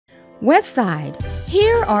Westside,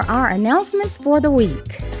 here are our announcements for the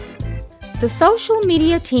week. The social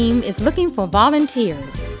media team is looking for volunteers.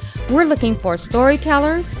 We're looking for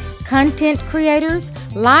storytellers, content creators,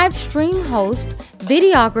 live stream hosts,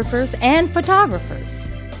 videographers, and photographers.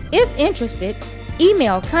 If interested,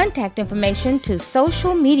 email contact information to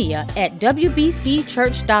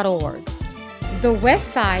socialmedia@wbcchurch.org. The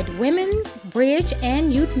Westside Women's, Bridge,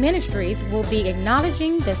 and Youth Ministries will be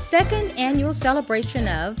acknowledging the second annual celebration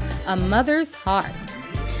of A Mother's Heart.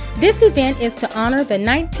 This event is to honor the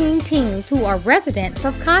 19 teens who are residents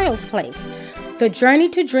of Kyle's Place, the Journey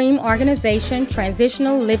to Dream organization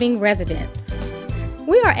transitional living residents.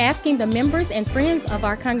 We are asking the members and friends of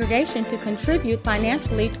our congregation to contribute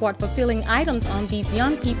financially toward fulfilling items on these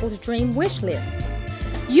young people's dream wish list.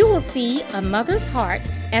 You will see A Mother's Heart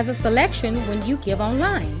as a selection when you give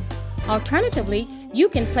online. Alternatively, you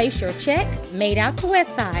can place your check made out to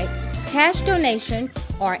Westside, cash donation,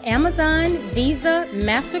 or Amazon, Visa,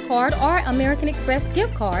 MasterCard, or American Express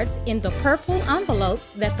gift cards in the purple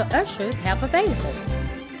envelopes that the ushers have available.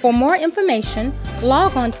 For more information,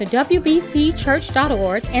 log on to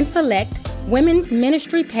WBCCHURCH.org and select Women's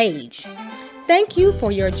Ministry page. Thank you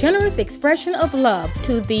for your generous expression of love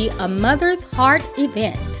to the A Mother's Heart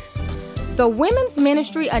event. The Women's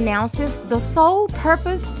Ministry announces the Soul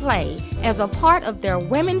Purpose Play as a part of their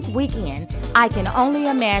Women's Weekend, I Can Only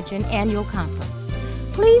Imagine annual conference.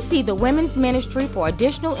 Please see the Women's Ministry for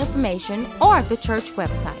additional information or the church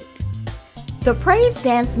website. The Praise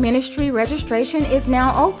Dance Ministry registration is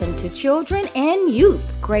now open to children and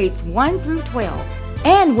youth grades 1 through 12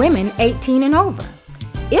 and women 18 and over.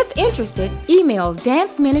 If interested, email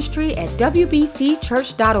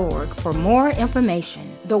danceministry@wbcchurch.org for more information.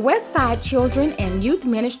 The Westside Children and Youth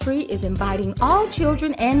Ministry is inviting all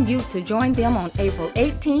children and youth to join them on April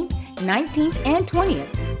 18th, 19th, and 20th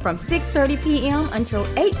from 6:30 p.m. until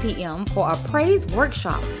 8 p.m. for a praise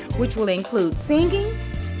workshop, which will include singing,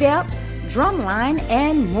 step, drumline,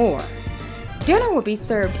 and more. Dinner will be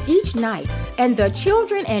served each night, and the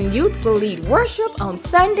children and youth will lead worship on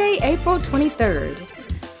Sunday, April 23rd.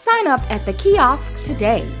 Sign up at the kiosk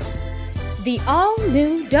today. The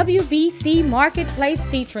all-new WBC Marketplace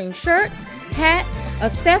featuring shirts, hats,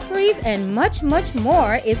 accessories, and much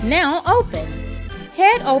more is now open.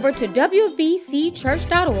 Head over to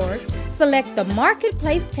WBCChurch.org, select the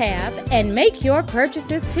Marketplace tab, and make your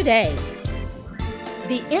purchases today.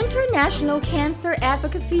 The International Cancer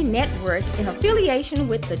Advocacy Network, in affiliation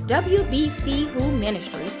with the WBCCHURCH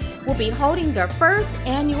Ministry, will be holding their first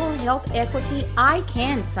annual Health Equity I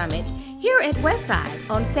Can Summit here at Westside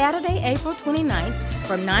on Saturday, April 29th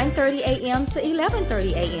from 9:30 a.m. to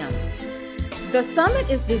 11:30 a.m. The summit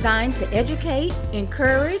is designed to educate,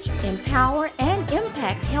 encourage, empower, and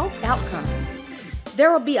impact health outcomes.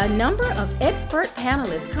 There will be a number of expert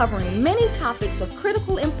panelists covering many topics of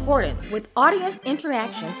critical importance with audience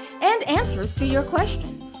interaction and answers to your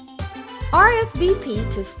questions. RSVP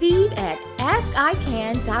to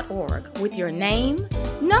steve@askican.org with your name,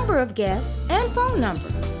 number of guests, and phone number.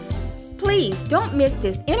 Please don't miss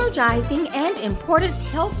this energizing and important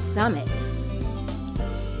health summit.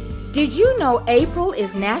 Did you know April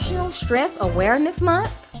is National Stress Awareness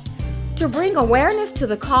Month? To bring awareness to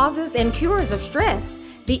the causes and cures of stress,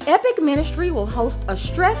 the Epic Ministry will host a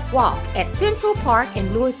stress walk at Central Park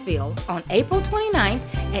in Lewisville on April 29th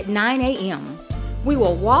at 9 a.m. We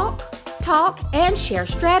will walk, talk, and share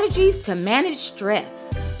strategies to manage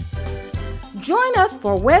stress. Join us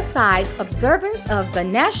for Westside's observance of the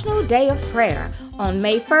National Day of Prayer on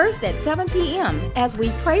May 1st at 7 p.m. as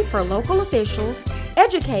we pray for local officials,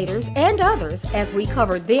 educators, and others as we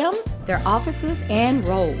cover them, their offices, and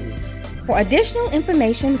roles. For additional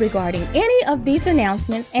information regarding any of these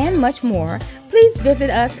announcements and much more, please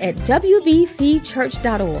visit us at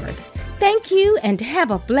wbcchurch.org. Thank you and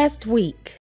have a blessed week.